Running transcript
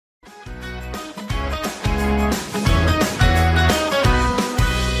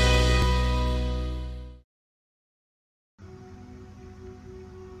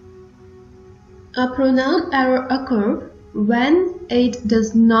A pronoun error occurs when it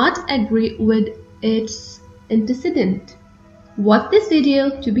does not agree with its antecedent. Watch this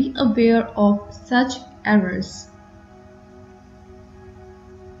video to be aware of such errors.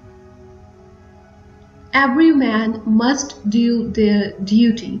 Every man must do their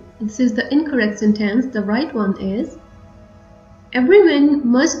duty. This is the incorrect sentence. The right one is every man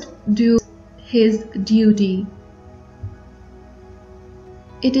must do his duty.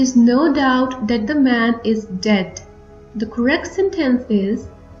 It is no doubt that the man is dead. The correct sentence is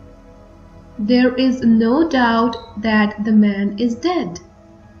there is no doubt that the man is dead.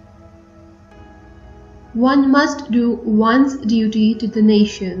 One must do one's duty to the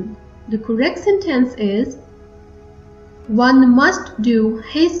nation. The correct sentence is one must do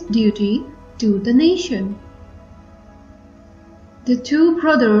his duty to the nation. The two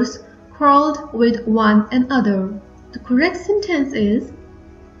brothers quarreled with one another. The correct sentence is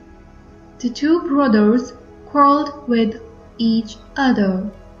the two brothers quarreled with each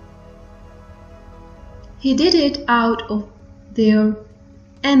other. He did it out of their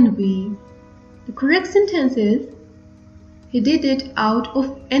envy. The correct sentence is he did it out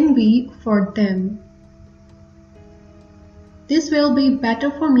of envy for them. This will be better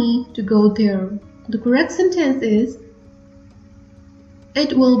for me to go there. The correct sentence is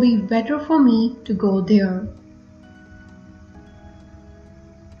it will be better for me to go there.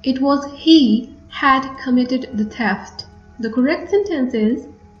 It was he had committed the theft. The correct sentence is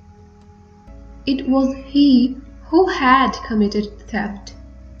it was he who had committed the theft.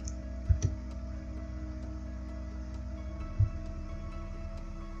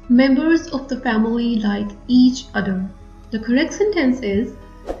 Members of the family like each other. The correct sentence is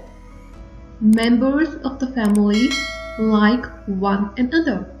members of the family like one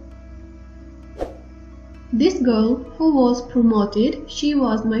another. This girl who was promoted, she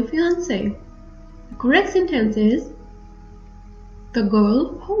was my fiancée. The correct sentence is the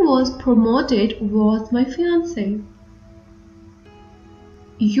girl who was promoted was my fiancée.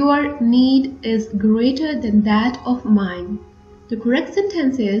 Your need is greater than that of mine. The correct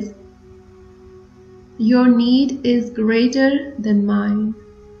sentence is your need is greater than mine.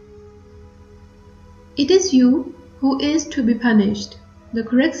 It is you who is to be punished. The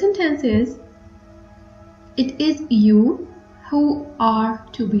correct sentence is it is you who are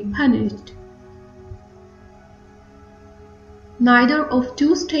to be punished. Neither of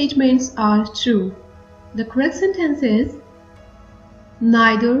two statements are true. The correct sentence is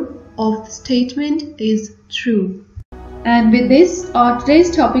neither of the statement is true. And with this,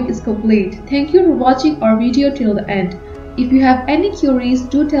 today's topic is complete. Thank you for watching our video till the end. If you have any queries,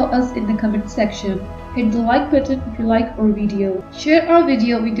 do tell us in the comment section. Hit the like button if you like our video. Share our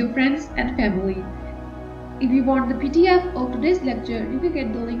video with your friends and family. If you want the PDF of today's lecture, you can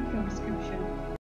get the link from the description.